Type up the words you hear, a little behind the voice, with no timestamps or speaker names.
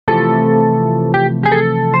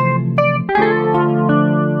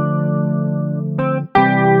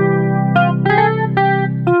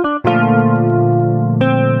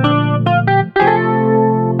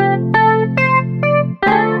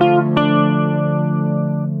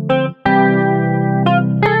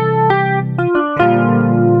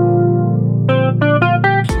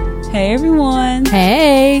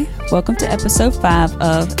Welcome to episode 5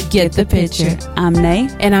 of Get the Picture. I'm Nay.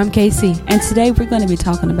 And I'm Casey. And today we're going to be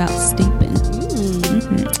talking about steeping.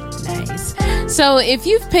 Nice. So if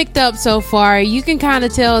you've picked up so far, you can kind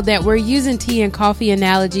of tell that we're using tea and coffee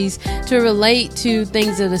analogies to relate to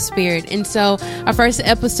things of the spirit. And so our first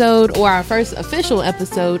episode, or our first official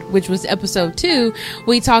episode, which was episode 2,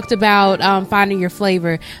 we talked about finding your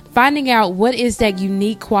flavor, finding out what is that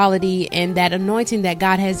unique quality and that anointing that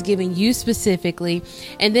God has given you specifically.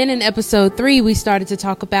 And then in episode 3, we started to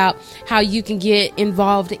talk about how you can get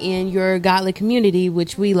involved in your godly community,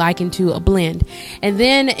 which we liken to a blend. And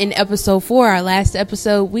then in episode 4, our last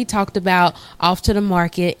episode, we talked about off to the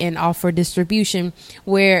market and off for distribution,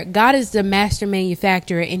 where God is the master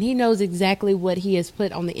manufacturer and he knows exactly what he has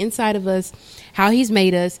put on the inside of us, how he's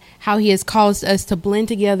made us, how he has caused us to blend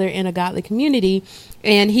together in a godly community.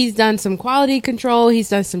 And he's done some quality control. He's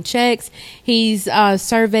done some checks. He's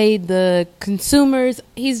surveyed the consumers.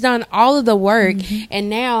 He's done all of the work. Mm-hmm. And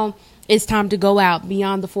now it's time to go out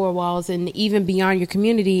beyond the 4 walls and even beyond your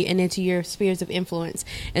community and into your spheres of influence.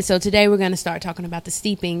 And so today we're going to start talking about the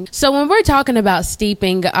steeping. So when we're talking about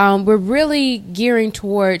steeping, we're really gearing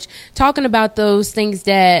towards talking about those things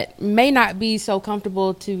that may not be so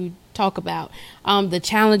comfortable to talk about, the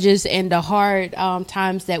challenges and the hard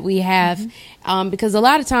times that we have, because a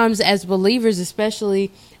lot of times as believers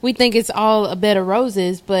especially, we think it's all a bed of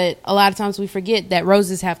roses, but a lot of times we forget that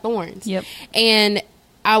roses have thorns. Yep. And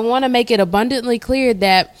I want to make it abundantly clear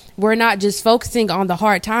that we're not just focusing on the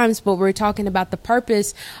hard times, but we're talking about the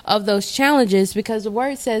purpose of those challenges, because the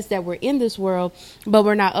word says that we're in this world, but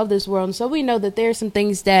we're not of this world. And so we know that there are some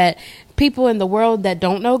things that people in the world that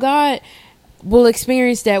don't know God will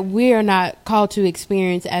experience that we are not called to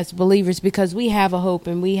experience as believers, because we have a hope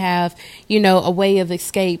and we have, a way of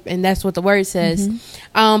escape. And that's what the word says.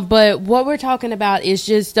 Mm-hmm. But what we're talking about is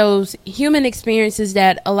just those human experiences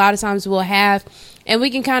that a lot of times we'll have. And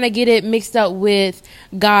we can kind of get it mixed up with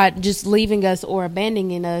God just leaving us or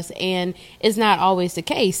abandoning us. And it's not always the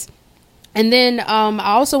case. And then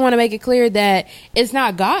I also want to make it clear that it's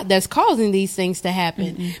not God that's causing these things to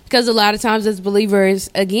happen. Mm-hmm. Because a lot of times as believers,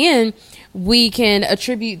 again, we can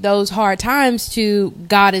attribute those hard times to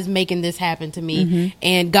God is making this happen to me. Mm-hmm.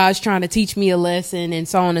 And God's trying to teach me a lesson and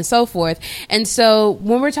so on and so forth. And so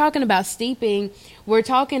when we're talking about steeping, we're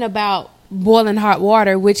talking about boiling hot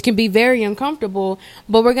water, which can be very uncomfortable,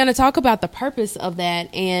 but we're going to talk about the purpose of that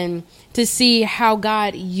and to see how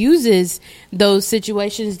God uses those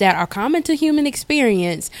situations that are common to human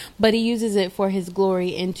experience, but he uses it for his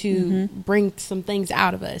glory and to bring some things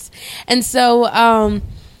out of us. And so,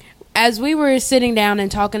 as we were sitting down and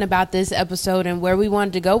talking about this episode and where we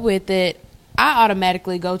wanted to go with it, I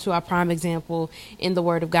automatically go to our prime example in the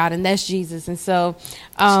word of God, and that's Jesus. And so,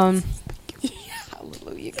 hallelujah,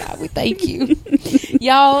 God, we thank you.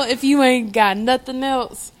 Y'all, if you ain't got nothing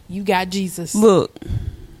else, you got Jesus. Look.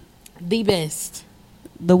 The best.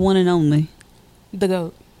 The one and only. The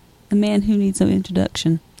GOAT. The man who needs no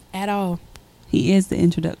introduction. At all. He is the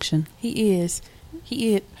introduction. He is.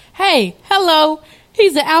 Hey, hello.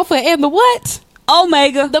 He's the Alpha and the what?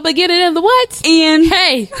 Omega. The beginning and the what? End.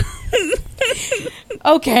 Hey.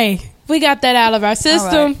 Okay. We got that out of our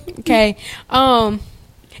system. Right. Okay.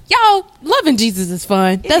 Y'all, loving Jesus is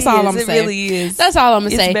fun. That's all I'm saying. It really is. That's all I'm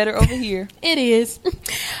gonna say. It's better over here. It is.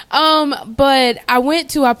 But I went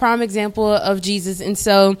to our prime example of Jesus, and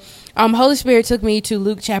so Holy Spirit took me to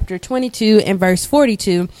Luke chapter 22 and verse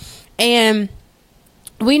 42, and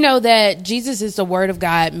we know that Jesus is the Word of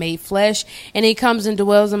God made flesh, and he comes and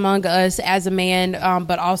dwells among us as a man,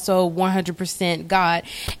 but also 100% God.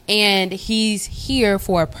 And he's here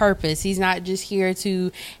for a purpose. He's not just here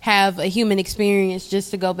to have a human experience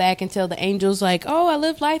just to go back and tell the angels like, oh, I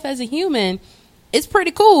lived life as a human. It's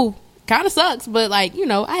pretty cool. Kind of sucks, but I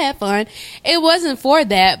had fun. It wasn't for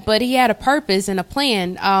that, but he had a purpose and a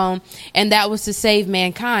plan. And that was to save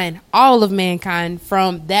mankind, all of mankind,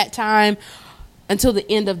 from that time until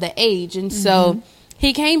the end of the age. And so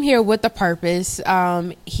he came here with a purpose.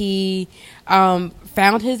 He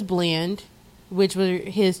found his blend, which were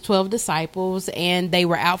his 12 disciples, and they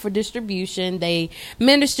were out for distribution. They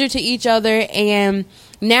ministered to each other. And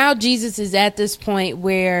now Jesus is at this point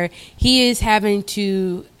where he is having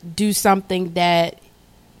to do something that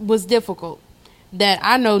was difficult, that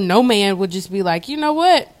I know no man would just be like, you know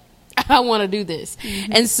what? I want to do this.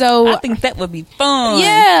 And so I think that would be fun.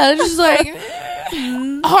 Yeah. Just like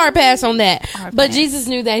hard pass on that. But Jesus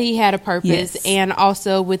knew that he had a purpose. Yes. And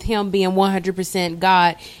also with him being 100%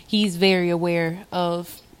 God, he's very aware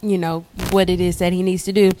of, what it is that he needs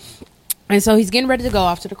to do. And so he's getting ready to go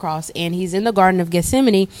off to the cross, and he's in the Garden of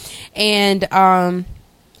Gethsemane, and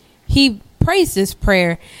he prays this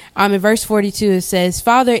prayer. In verse 42, it says,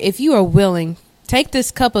 Father, if you are willing, take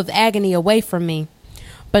this cup of agony away from me.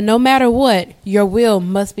 But no matter what, your will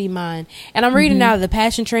must be mine. And I'm reading out of the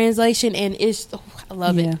Passion Translation, and I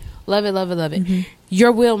love it. Love it, love it, love it.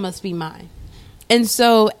 Your will must be mine. And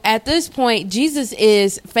so at this point, Jesus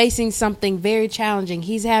is facing something very challenging.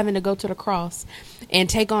 He's having to go to the cross and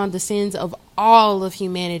take on the sins of all of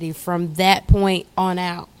humanity from that point on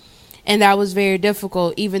out. And that was very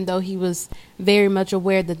difficult, even though he was very much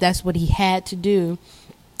aware that that's what he had to do.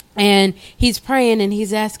 And he's praying and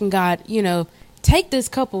he's asking God, take this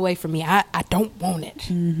cup away from me. I don't want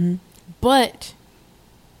it. But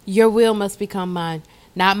your will must become mine.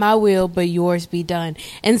 Not my will, but yours be done.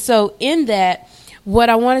 And so in that, what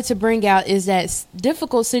I wanted to bring out is that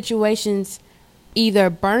difficult situations either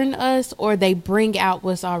burn us or they bring out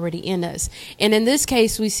what's already in us. And in this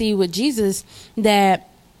case, we see with Jesus that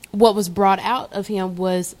what was brought out of him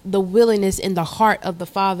was the willingness in the heart of the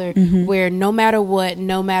Father, where no matter what,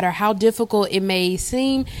 no matter how difficult it may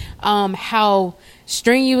seem, how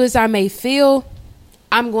strenuous I may feel,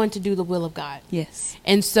 I'm going to do the will of God. Yes.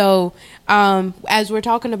 And so as we're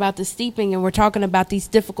talking about the steeping and we're talking about these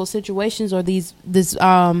difficult situations or this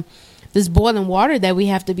boiling water that we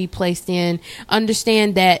have to be placed in,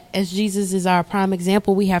 understand that as Jesus is our prime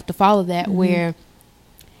example, we have to follow that where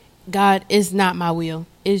God is not my will,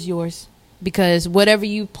 is yours. Because whatever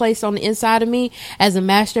you place on the inside of me as a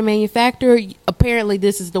master manufacturer, apparently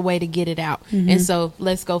this is the way to get it out. And so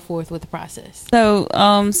let's go forth with the process. So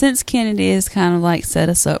since Kennedy has kind of like set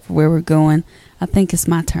us up for where we're going, I think it's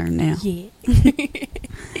my turn now. Yeah.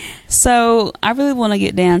 So I really want to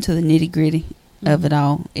get down to the nitty gritty of it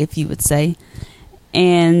all, if you would say.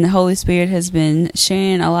 And the Holy Spirit has been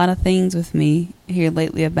sharing a lot of things with me here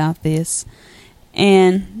lately about this.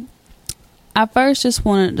 And I first just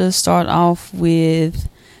wanted to start off with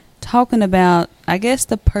talking about, I guess,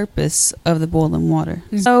 the purpose of the boiling water.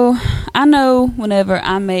 So I know whenever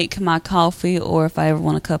I make my coffee or if I ever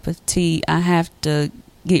want a cup of tea, I have to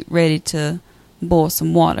get ready to boil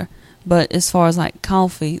some water. But as far as like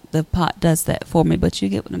coffee, the pot does that for me. But you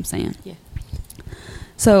get what I'm saying. Yeah.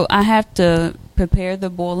 So I have to prepare the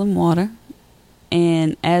boiling water.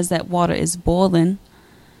 And as that water is boiling,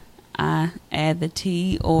 I add the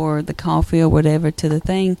tea or the coffee or whatever to the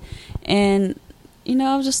thing. And,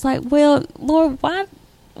 I was just like, well, Lord, why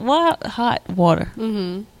hot water?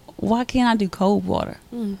 Why can't I do cold water?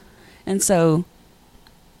 And so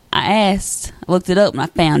I looked it up and I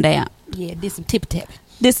found out. Yeah, did some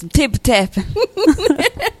tip-tapping.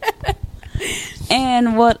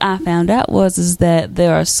 And what I found out is that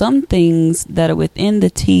there are some things that are within the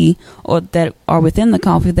tea or that are within the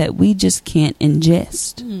coffee that we just can't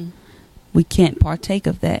ingest. We can't partake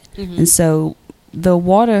of that. And so the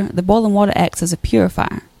boiling water acts as a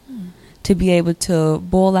purifier to be able to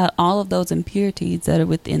boil out all of those impurities that are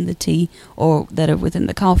within the tea or that are within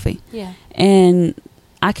the coffee. Yeah. And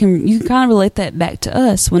you can kind of relate that back to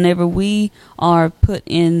us whenever we are put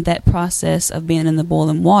in that process of being in the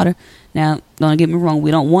boiling water. Now, don't get me wrong,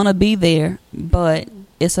 we don't want to be there, but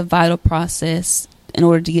it's a vital process in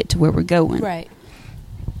order to get to where we're going. Right.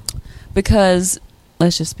 Because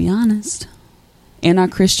let's just be honest, in our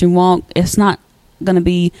Christian walk, it's not going to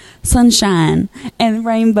be sunshine and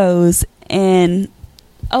rainbows and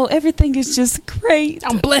everything is just great.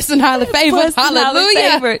 I'm blessed and highly favored.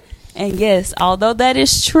 Hallelujah. And yes, although that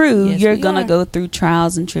is true, you're going to go through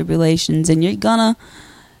trials and tribulations and you're going to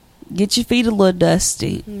get your feet a little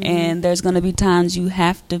dusty. And there's going to be times you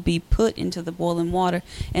have to be put into the boiling water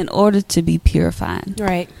in order to be purified.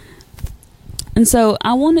 Right. And so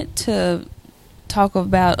I wanted to talk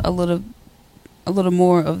about a little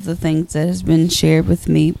more of the things that has been shared with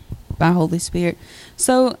me by Holy Spirit.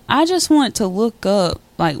 So I just wanted to look up,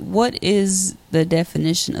 like, what is the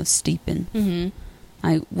definition of steeping?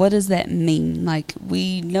 Like, what does that mean? Like,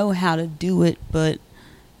 we know how to do it, but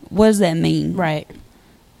what does that mean? Right.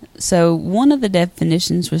 So one of the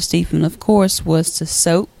definitions for steeping, of course, was to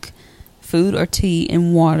soak food or tea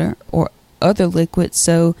in water or other liquid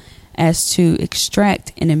so as to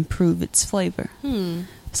extract and improve its flavor.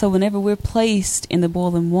 So whenever we're placed in the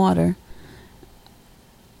boiling water,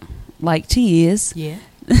 like tea is,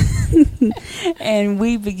 and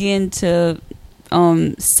we begin to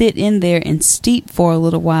sit in there and steep for a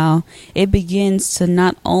little while, it begins to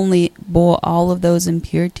not only boil all of those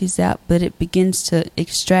impurities out, but it begins to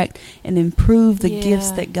extract and improve the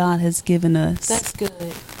gifts that God has given us. That's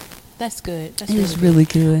good. That's good. That's really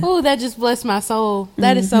good. Oh, that just blessed my soul.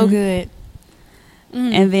 That is so good.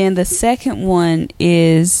 And then the second one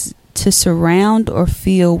is to surround or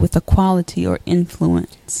fill with a quality or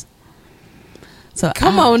influence. So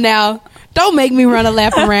Come on now. Don't make me run a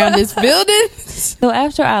lap around this building. So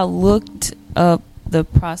after I looked up the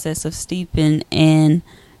process of steeping and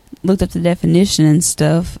looked up the definition and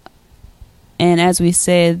stuff, and as we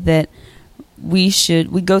said that we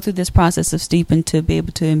go through this process of steeping to be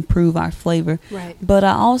able to improve our flavor. Right. But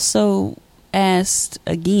I also asked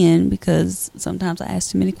again, because sometimes I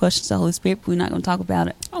ask too many questions to the Holy Spirit, but we're not going to talk about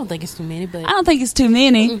it. I don't think it's too many, but I don't think it's too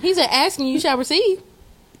many. He said, asking you shall receive.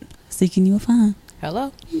 Seeking you will find.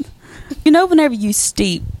 Hello. Whenever you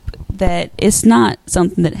steep, that it's not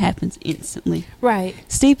something that happens instantly. Right.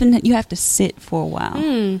 Steeping, you have to sit for a while.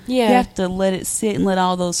 Yeah. You have to let it sit and let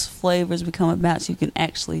all those flavors become about, so you can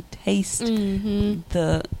actually taste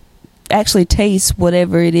taste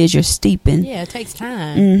whatever it is you're steeping. Yeah, it takes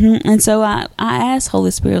time. And so I asked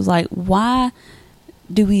Holy Spirit, I was like, why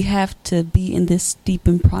do we have to be in this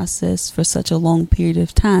steeping process for such a long period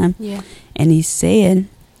of time? Yeah. And he said,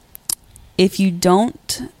 if you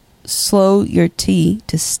don't slow your tea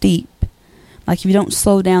to steep, like if you don't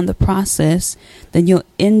slow down the process, then you'll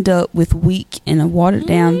end up with weak and a watered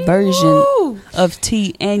down version of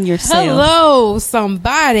tea and yourself. Hello,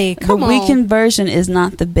 somebody. Come on. The weakened version is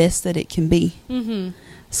not the best that it can be.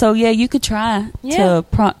 So yeah, you could try to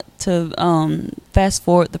fast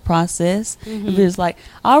forward the process. If it's like,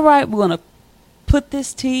 all right, we're gonna put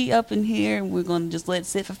this tea up in here and we're gonna just let it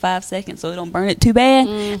sit for 5 seconds so it don't burn it too bad,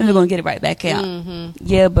 and we're gonna get it right back out.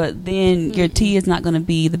 Yeah, but then your tea is not gonna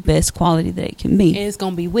be the best quality that it can be. It's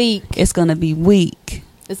gonna be weak. It's gonna be weak.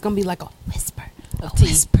 It's gonna be like a whisper of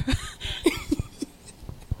tea.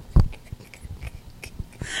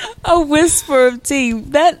 A whisper of tea.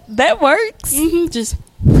 That works. Just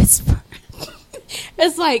whisper.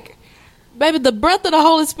 It's like, baby, the breath of the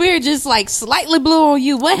Holy Spirit just like slightly blew on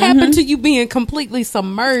you. What happened to you being completely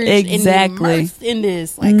submerged and immersed in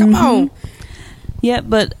this? Like, come on. Yeah,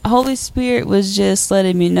 but Holy Spirit was just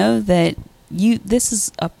letting me know that this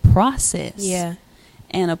is a process. Yeah.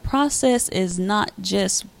 And a process is not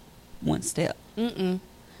just one step.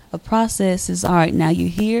 A process is, all right, now you're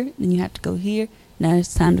here, then you have to go here. Now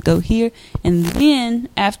it's time to go here. And then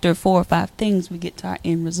after 4 or 5 things, we get to our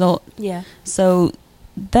end result. Yeah. So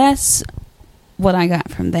that's what I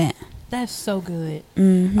got from that. That's so good.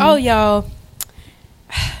 Oh, y'all.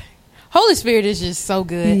 Holy Spirit is just so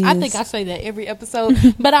good. I think I say that every episode,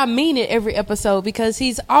 but I mean it every episode, because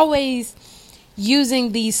he's always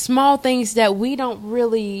using these small things that we don't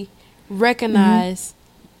really recognize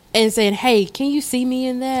and saying, hey, can you see me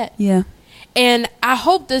in that? Yeah. And I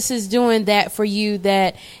hope this is doing that for you,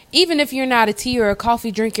 that even if you're not a tea or a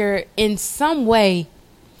coffee drinker, in some way,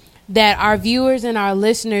 that our viewers and our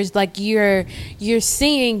listeners, like you're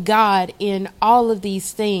seeing God in all of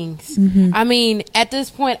these things. I mean, at this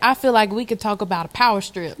point, I feel like we could talk about a power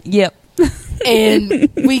strip. Yep. And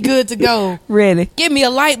we good to go. Ready. Give me a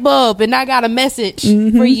light bulb and I got a message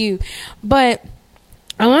for you. But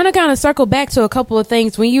I want to kind of circle back to a couple of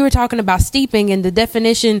things. When you were talking about steeping and the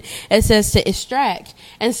definition, it says to extract.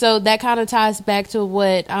 And so that kind of ties back to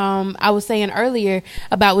what I was saying earlier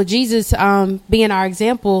about with Jesus being our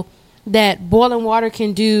example, that boiling water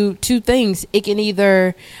can do 2 things. It can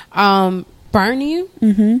either burn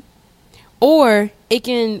you, or it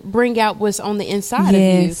can bring out what's on the inside of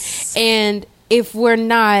you. And if we're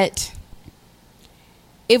not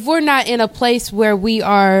in a place where we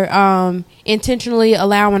are intentionally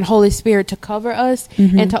allowing Holy Spirit to cover us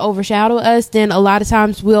and to overshadow us, then a lot of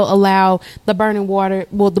times we'll allow the boiling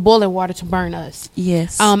water to burn us.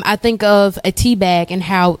 Yes. I think of a tea bag and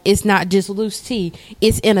how it's not just loose tea.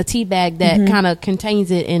 It's in a tea bag that kind of contains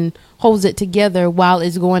it and holds it together while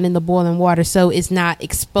it's going in the boiling water, so it's not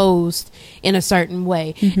exposed in a certain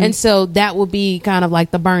way. And so that would be kind of like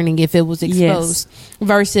the burning if it was exposed.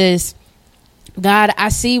 Versus, God, I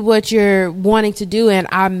see what you're wanting to do, and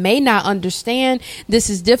I may not understand. This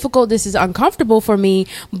is difficult. This is uncomfortable for me,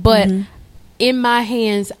 but in my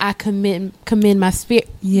hands, I commend my spirit.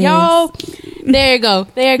 Y'all, there you go.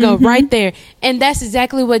 There you go. Right there. And that's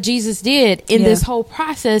exactly what Jesus did in this whole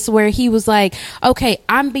process, where he was like, okay,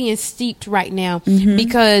 I'm being steeped right now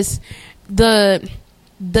because the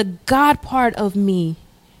God part of me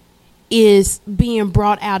is being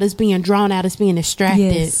brought out, is being drawn out, is being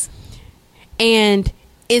extracted. And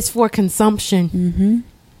it's for consumption.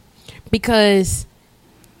 Because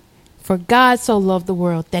for God so loved the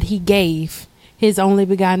world that he gave his only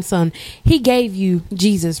begotten son. He gave you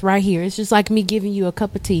Jesus right here. It's just like me giving you a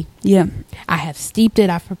cup of tea. Yeah. I have steeped it.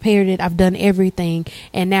 I've prepared it. I've done everything.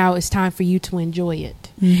 And now it's time for you to enjoy it.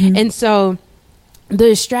 And so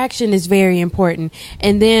the extraction is very important.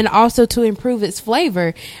 And then also to improve its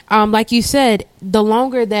flavor. Like you said, the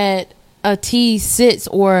longer that a tea sits,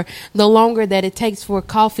 or the longer that it takes for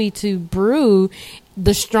coffee to brew,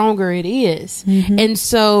 the stronger it is. And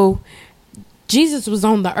so Jesus was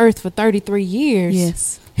on the earth for 33 years.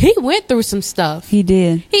 Yes. He went through some stuff. He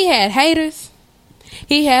did. He had haters.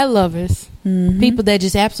 He had lovers. People that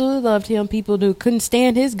just absolutely loved him. People who couldn't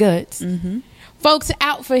stand his guts. Folks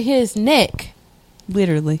out for his neck.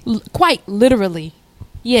 Literally. Quite literally.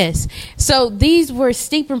 Yes. So these were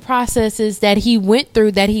steeping processes that he went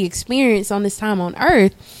through, that he experienced on this time on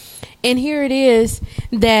earth. And here it is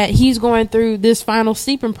that he's going through this final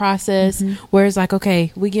steeping process where it's like,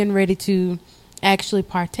 okay, we're getting ready to actually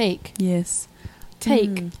partake. Yes.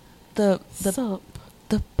 Take the sup.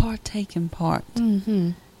 The partaking part.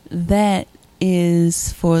 That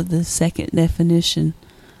is for the second definition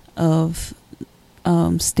of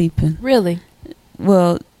steeping. Really?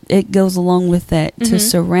 Well, it goes along with that, to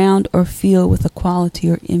surround or fill with a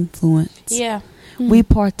quality or influence. Yeah. We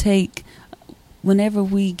partake. Whenever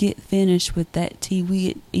we get finished with that tea,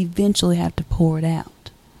 we eventually have to pour it out.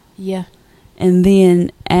 Yeah. And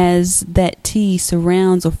then as that tea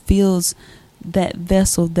surrounds or fills that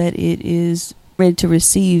vessel that it is ready to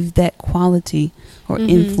receive, that quality or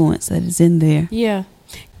influence that is in there. Yeah.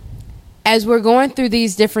 As we're going through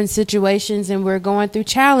these different situations and we're going through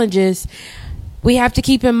challenges, we have to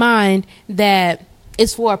keep in mind that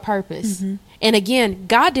it's for a purpose. And again,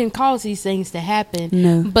 God didn't cause these things to happen.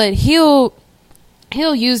 No. But he'll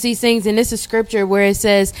use these things. And this is scripture where it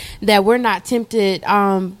says that we're not tempted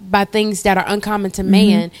by things that are uncommon to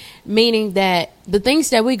man, meaning that the things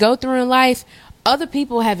that we go through in life, other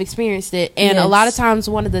people have experienced it. And a lot of times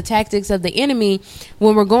one of the tactics of the enemy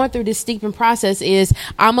when we're going through this steeping process is,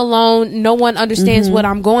 I'm alone. No one understands what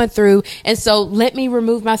I'm going through. And so let me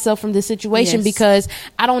remove myself from this situation because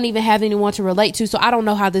I don't even have anyone to relate to. So I don't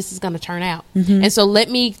know how this is going to turn out. And so let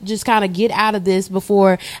me just kind of get out of this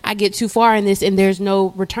before I get too far in this and there's no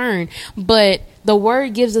return. But the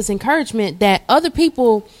word gives us encouragement that other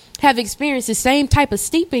people have experienced the same type of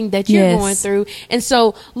steeping that you're going through. And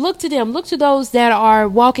so look to them, look to those that are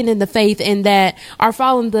walking in the faith and that are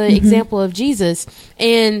following the example of Jesus,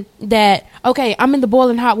 and that, okay, I'm in the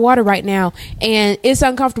boiling hot water right now and it's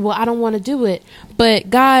uncomfortable. I don't want to do it,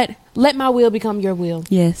 but God, let my will become your will.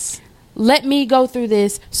 Yes. Let me go through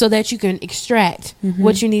this so that you can extract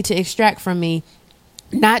what you need to extract from me.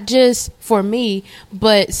 Not just for me,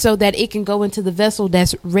 but so that it can go into the vessel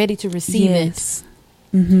that's ready to receive it.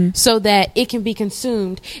 So that it can be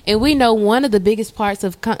consumed. And we know one of the biggest parts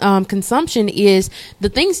of consumption is the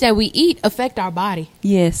things that we eat affect our body.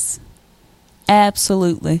 Yes,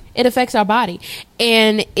 absolutely. It affects our body,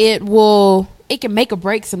 and it can make or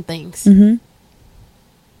break some things.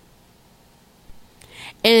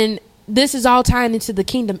 And this is all tying into the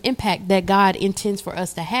kingdom impact that God intends for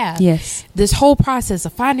us to have. Yes. This whole process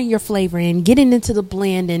of finding your flavor and getting into the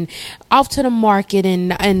blend and off to the market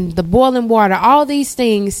and the boiling water, all these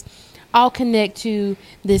things all connect to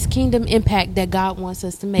this kingdom impact that God wants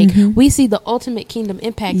us to make. We see the ultimate kingdom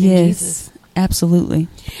impact in Jesus. Absolutely.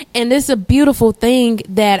 And this is a beautiful thing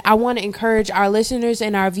that I want to encourage our listeners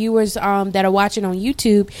and our viewers that are watching on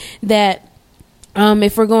YouTube, that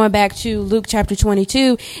if we're going back to Luke chapter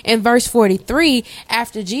 22 and verse 43,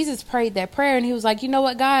 after Jesus prayed that prayer and he was like, you know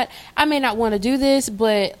what, God, I may not want to do this,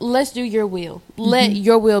 but let's do your will. Let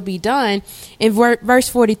your will be done. In verse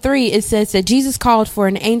 43, it says that Jesus called for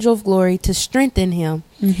an angel of glory to strengthen him,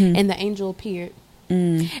 and the angel appeared.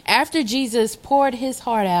 After Jesus poured his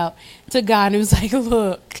heart out to God, and he was like,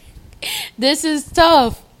 look, this is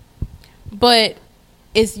tough, but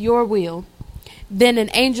it's your will. Then an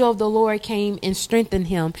angel of the Lord came and strengthened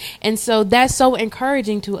him. And so that's so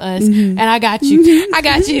encouraging to us. And I got you.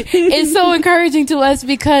 It's so encouraging to us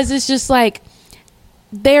because it's just like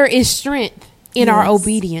there is strength in our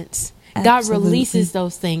obedience. Absolutely. God releases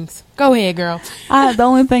those things. Go ahead, girl. The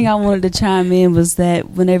only thing I wanted to chime in was that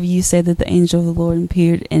whenever you said that the angel of the Lord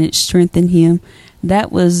appeared and it strengthened him,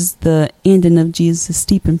 that was the ending of Jesus'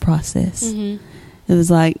 steeping process. It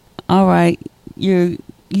was like, all right, you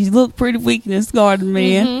look pretty weak in this garden,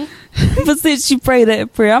 man. But since you pray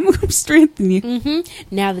that prayer, I'm going to strengthen you.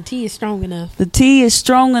 Now the tea is strong enough. The tea is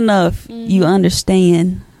strong enough. You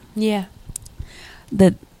understand. Yeah.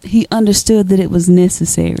 That he understood that it was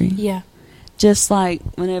necessary. Yeah. Just like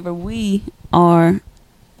whenever we are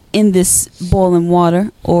in this boiling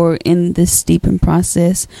water or in this steeping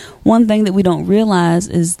process, one thing that we don't realize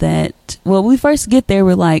is that, well, we first get there,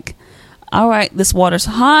 we're like, all right, this water's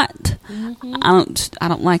hot. I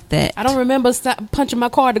don't like that. I don't remember punching my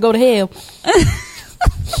card to go to hell.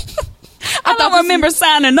 I don't remember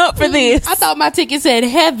signing up for this. I thought my ticket said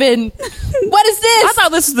heaven. What is this? I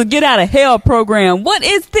thought this was the get out of hell program. What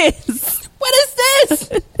is this? What is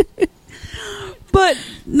this?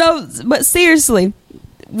 But seriously,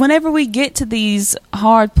 whenever we get to these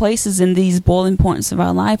hard places and these boiling points of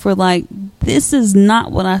our life, we're like, this is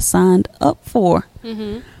not what I signed up for.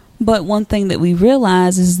 Mm-hmm. But one thing that we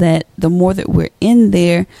realize is that the more that we're in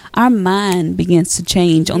there, our mind begins to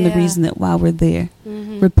change on the reason that while we're there.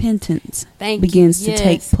 Mm-hmm. Repentance begins to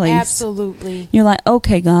take place. Absolutely. You're like,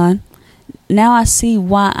 okay, God, now I see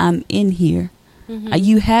why I'm in here. Mm-hmm.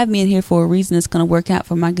 You have me in here for a reason. It's going to work out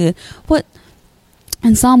for my good. What?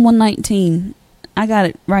 In Psalm 119, I got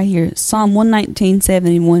it right here. Psalm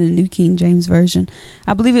 119:71 in New King James Version.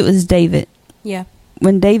 I believe it was David. Yeah.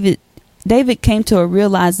 When David came to a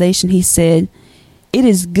realization, he said, "It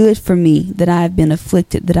is good for me that I have been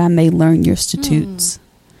afflicted, that I may learn your statutes."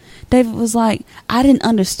 David was like, I didn't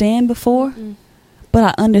understand before, but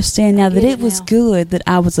I understand now that it was good that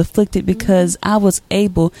I was afflicted, because I was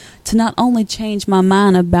able to not only change my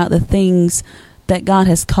mind about the things that God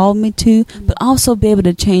has called me to, but also be able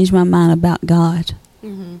to change my mind about God,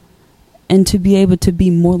 and to be able to be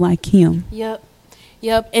more like Him. Yep.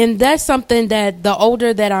 And that's something that the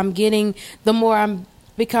older that I'm getting, the more I'm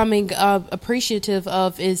becoming appreciative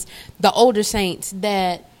of, is the older saints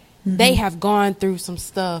that they have gone through some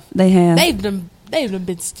stuff. They have. They've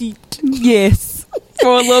been steeped. Yes.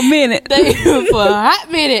 For a little minute. For a hot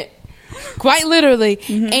minute. Quite literally.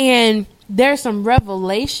 Mm-hmm. And there's some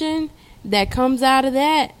revelation that comes out of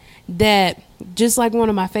that just like one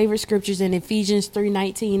of my favorite scriptures in Ephesians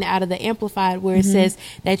 3:19 out of the Amplified, where it says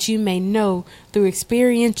that you may know through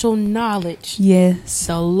experiential knowledge the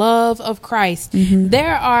love of Christ.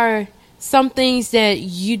 There are some things that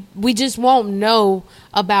we just won't know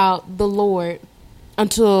about the Lord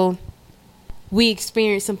until we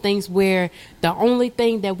experience some things where the only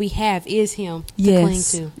thing that we have is Him to cling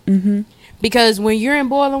to. Because when you're in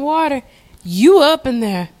boiling water, you up in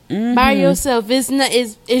there by yourself. It's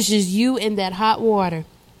just you in that hot water.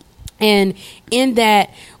 And in that,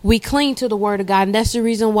 we cling to the Word of God. And that's the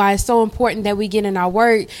reason why it's so important that we get in our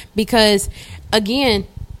Word. Because, again,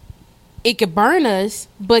 it could burn us,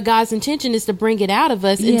 but God's intention is to bring it out of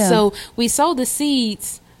us. And so we sow the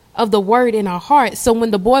seeds of the Word in our heart. So when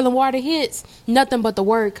the boiling water hits, nothing but the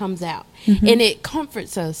Word comes out. And it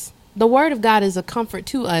comforts us. The Word of God is a comfort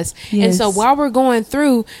to us. And so while we're going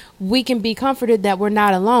through, we can be comforted that we're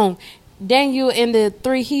not alone. Daniel and the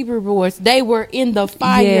 3 Hebrew boys, they were in the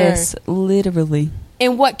fire. Yes, literally.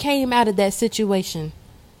 And what came out of that situation?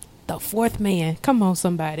 The fourth man. Come on,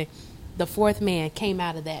 somebody. The fourth man came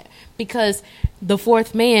out of that. Because the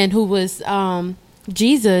fourth man, who was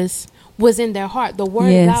Jesus, was in their heart. The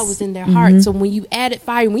Word of God was in their heart. So when you added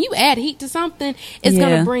fire, when you add heat to something, it's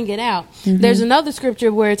going to bring it out. There's another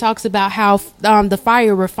scripture where it talks about how the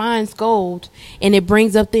fire refines gold, and it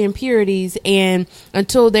brings up the impurities, and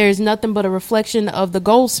until there's nothing but a reflection of the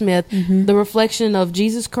goldsmith, the reflection of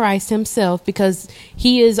Jesus Christ Himself, because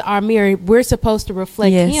He is our mirror. We're supposed to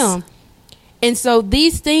reflect Him. And so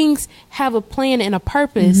these things have a plan and a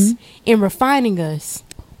purpose in refining us.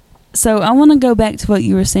 So I want to go back to what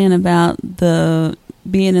you were saying about the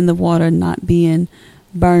being in the water, not being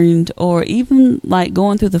burned, or even like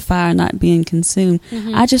going through the fire, not being consumed.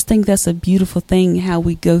 I just think that's a beautiful thing, how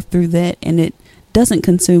we go through that and it doesn't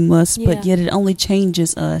consume us, but yet it only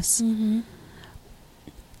changes us.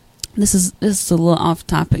 This is a little off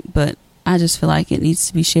topic, but I just feel like it needs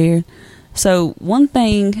to be shared. So one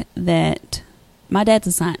thing that my dad's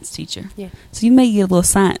a science teacher, so you may get a little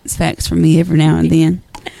science facts from me every now and then.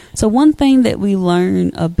 So one thing that we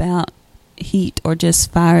learn about heat, or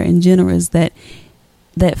just fire in general, is that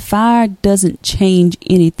fire doesn't change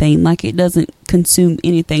anything. Like, it doesn't consume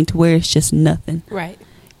anything to where it's just nothing. Right.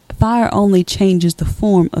 Fire only changes the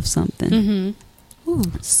form of something.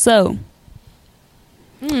 So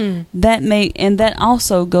that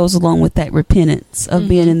also goes along with that repentance of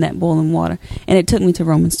being in that boiling water. And it took me to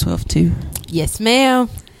Romans 12:2. Yes, ma'am.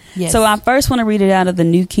 Yes. So I first want to read it out of the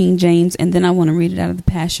New King James, and then I want to read it out of the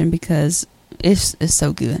Passion, because it's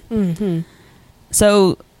so good.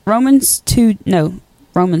 So Romans 2:12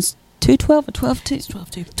 or 12:2? It's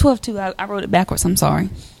 12:2. 12:2. I wrote it backwards. I'm sorry.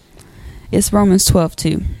 It's Romans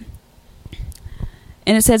 12:2.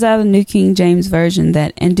 And it says out of the New King James Version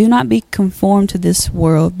that, "And do not be conformed to this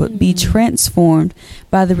world, but be transformed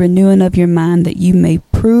by the renewing of your mind, that you may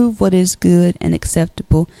prove what is good and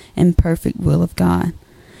acceptable and perfect will of God."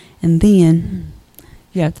 And then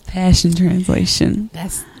you have the Passion Translation.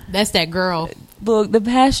 That's that girl. Look, the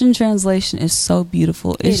Passion Translation is so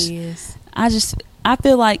beautiful. It is. I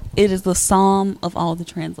feel like it is the psalm of all the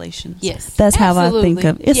translations. Yes. That's absolutely how I think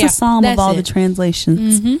of it. It's the psalm of all the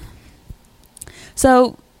translations.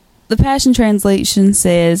 So The Passion Translation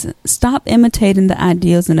says, stop imitating the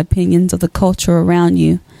ideals and opinions of the culture around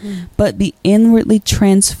you, but be inwardly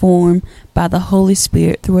transformed by the Holy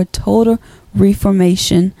Spirit through a total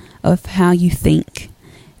reformation of how you think.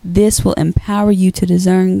 This will empower you to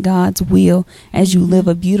discern God's will as you live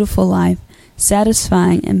a beautiful life,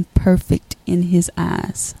 satisfying and perfect in His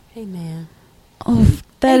eyes. Amen. Oh,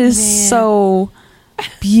 that is so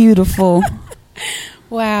beautiful.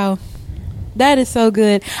 Wow. That is so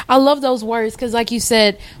good. I love those words because, like you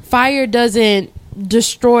said, fire doesn't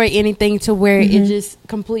destroy anything to where it just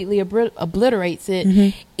completely obliterates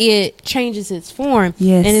it. It changes its form.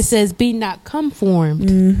 Yes. And it says, be not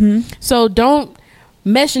conformed. So don't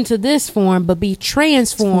mesh into this form, but be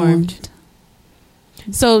transformed.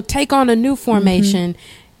 So take on a new formation,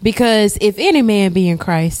 because if any man be in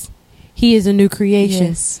Christ, he is a new creation.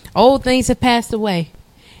 Yes. Old things have passed away,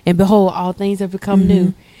 and behold, all things have become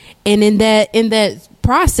new. And in that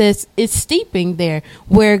process, it's steeping there,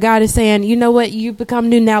 where God is saying, you know what, you become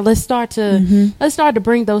new now. Let's start to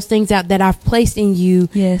bring those things out that I've placed in you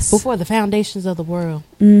before the foundations of the world.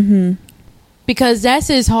 Because that's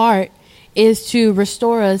His heart, is to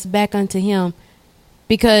restore us back unto Him.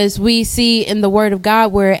 Because we see in the Word of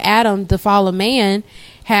God where Adam, the fallen man,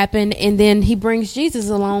 happened, and then He brings Jesus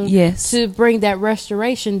along to bring that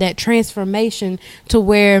restoration, that transformation, to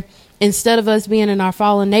where instead of us being in our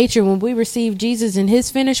fallen nature, when we receive Jesus and His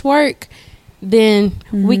finished work, then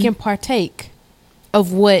we can partake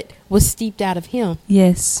of what was steeped out of Him.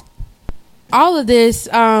 Yes. All of this,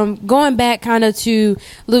 going back kind of to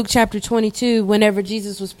Luke chapter 22, whenever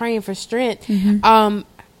Jesus was praying for strength,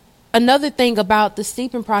 another thing about the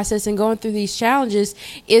steeping process and going through these challenges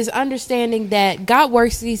is understanding that God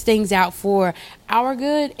works these things out for our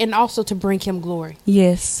good and also to bring Him glory.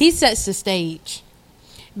 Yes. He sets the stage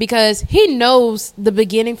because He knows the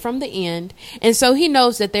beginning from the end. And so He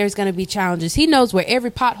knows that there's going to be challenges. He knows where every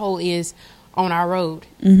pothole is on our road.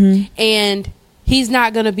 And He's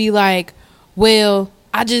not going to be like, well,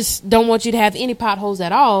 I just don't want you to have any potholes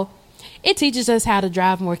at all. It teaches us how to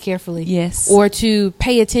drive more carefully. Yes. Or to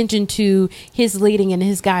pay attention to His leading and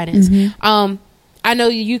His guidance. I know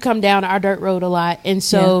you come down our dirt road a lot. And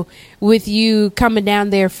so with you coming down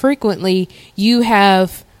there frequently, you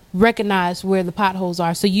have recognized where the potholes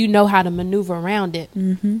are. So you know how to maneuver around it.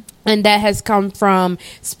 And that has come from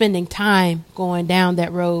spending time going down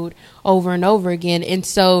that road over and over again. And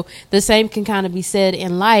so the same can kind of be said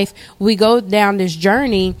in life. We go down this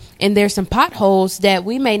journey and there's some potholes that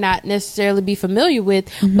we may not necessarily be familiar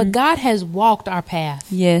with, but God has walked our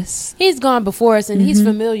path. Yes. He's gone before us and He's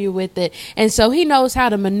familiar with it. And so He knows how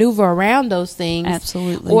to maneuver around those things.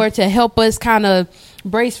 Absolutely. Or to help us kind of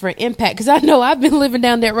brace for impact. Because I know I've been living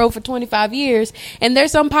down that road for 25 years and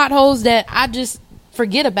there's some potholes that I just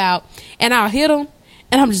forget about, and I'll hit them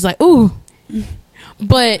and I'm just like, ooh,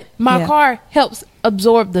 but my car helps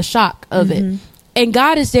absorb the shock of it. And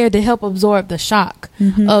God is there to help absorb the shock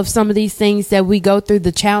of some of these things that we go through,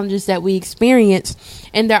 the challenges that we experience,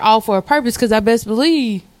 and they're all for a purpose. Because I best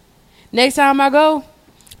believe next time I go,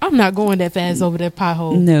 I'm not going that fast over that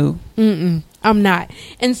pothole. No. I'm not.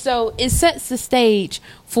 And so it sets the stage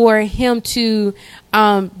for Him to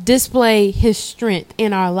display His strength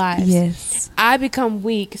in our lives. Yes. I become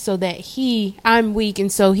weak so that I'm weak,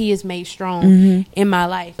 and so He is made strong in my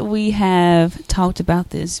life. We have talked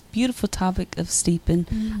about this beautiful topic of steeping.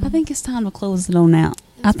 I think it's time to close it on out.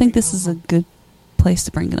 I think this is a good place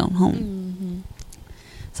to bring it on home.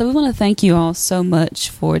 So we want to thank you all so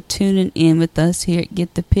much for tuning in with us here at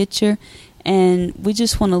Get the Picture. And we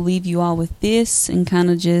just want to leave you all with this and kind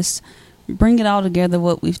of just bring it all together,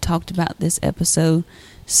 what we've talked about this episode.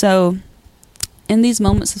 So in these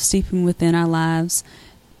moments of steeping within our lives,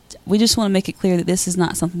 we just want to make it clear that this is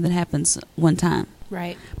not something that happens one time.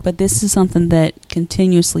 Right. But this is something that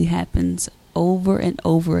continuously happens over and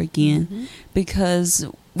over again, because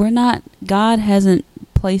God hasn't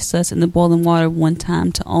placed us in the boiling water one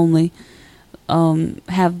time to only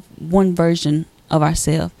have one version of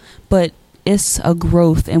ourselves, but it's a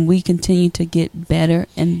growth, and we continue to get better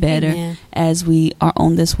and better as we are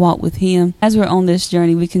on this walk with Him. As we're on this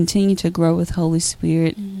journey, we continue to grow with Holy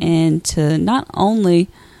Spirit and to not only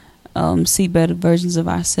see better versions of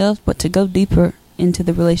ourselves, but to go deeper into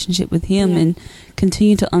the relationship with Him and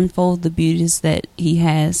continue to unfold the beauties that He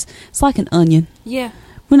has. It's like an onion. Yeah.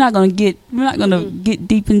 We're not going to get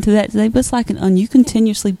deep into that today, but it's like an onion. You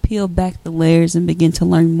continuously peel back the layers and begin to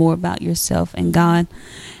learn more about yourself and God.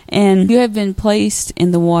 And you have been placed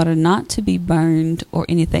in the water not to be burned or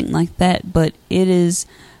anything like that, but it is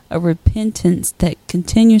a repentance that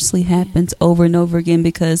continuously happens over and over again,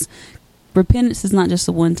 because repentance is not just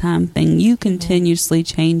a one-time thing. You continuously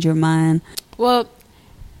change your mind. Well,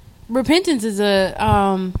 repentance is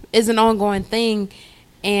an ongoing thing,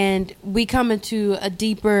 and we come into a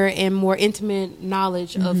deeper and more intimate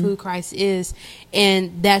knowledge of who Christ is,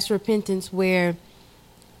 and that's repentance, where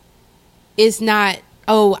it's not,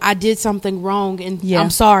 oh, I did something wrong and I'm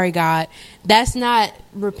sorry, God. That's not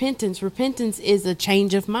repentance. Repentance is a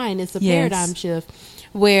change of mind. It's a paradigm shift,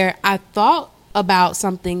 where I thought about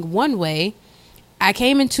something one way, I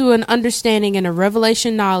came into an understanding and a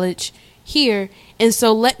revelation knowledge here, and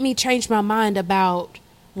so let me change my mind about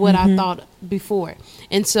what I thought before.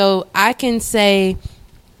 And so I can say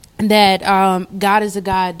that God is a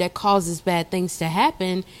God that causes bad things to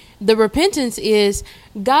happen. The repentance is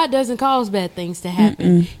God doesn't cause bad things to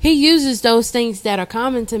happen. He uses those things that are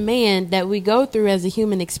common to man that we go through as a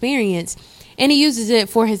human experience, and he uses it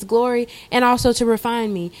for his glory and also to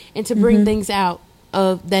refine me and to bring things out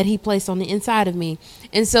of that he placed on the inside of me.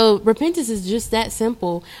 And so repentance is just that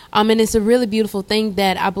simple. And it's a really beautiful thing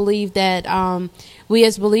that I believe that we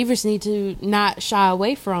as believers need to not shy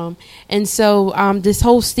away from. And so this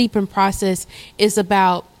whole steeping process is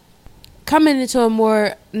about coming into a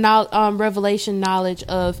more revelation knowledge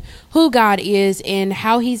of who God is and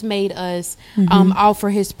how he's made us all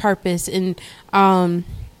for his purpose. And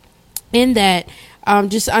in that,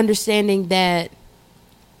 just understanding that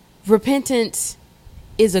repentance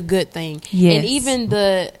is a good thing. Yes. And even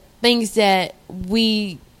the things that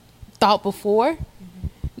we thought before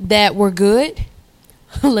that were good,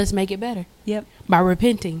 let's make it better. Yep. By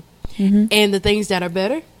repenting. And the things that are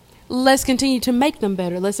better, let's continue to make them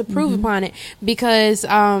better. Let's improve upon it, because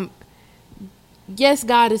yes,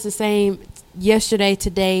 God is the same yesterday,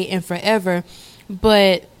 today, and forever.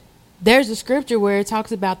 But there's a scripture where it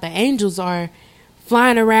talks about the angels are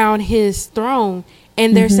flying around his throne,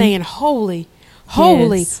 and they're saying, holy,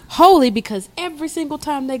 holy, holy, because every single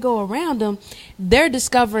time they go around him, they're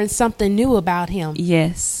discovering something new about him.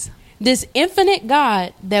 Yes. This infinite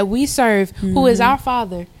God that we serve, who is our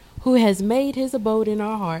Father, who has made his abode in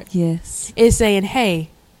our heart, is saying, hey,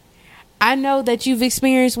 I know that you've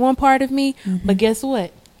experienced one part of me, but guess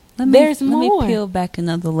what? There's more. Let me peel back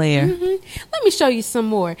another layer. Let me show you some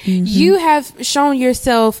more. You have shown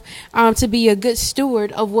yourself to be a good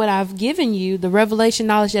steward of what I've given you, the revelation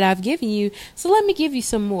knowledge that I've given you. So let me give you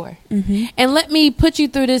some more. And let me put you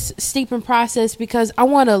through this steeping process, because I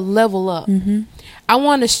want to level up. I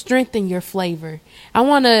want to strengthen your flavor. I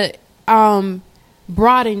want to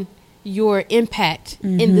broaden your impact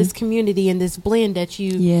in this community, in this blend that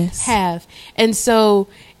you have. And so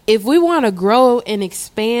if we want to grow and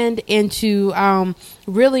expand and to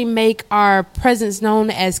really make our presence known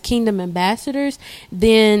as kingdom ambassadors,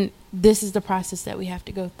 then this is the process that we have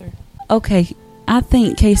to go through. Okay, I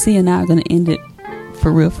think Casey and I are going to end it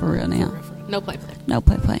for real now. No play. No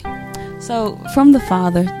play. So from the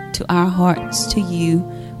Father to our hearts to you,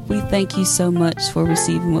 we thank you so much for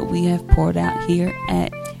receiving what we have poured out here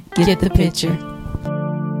at Get the Picture.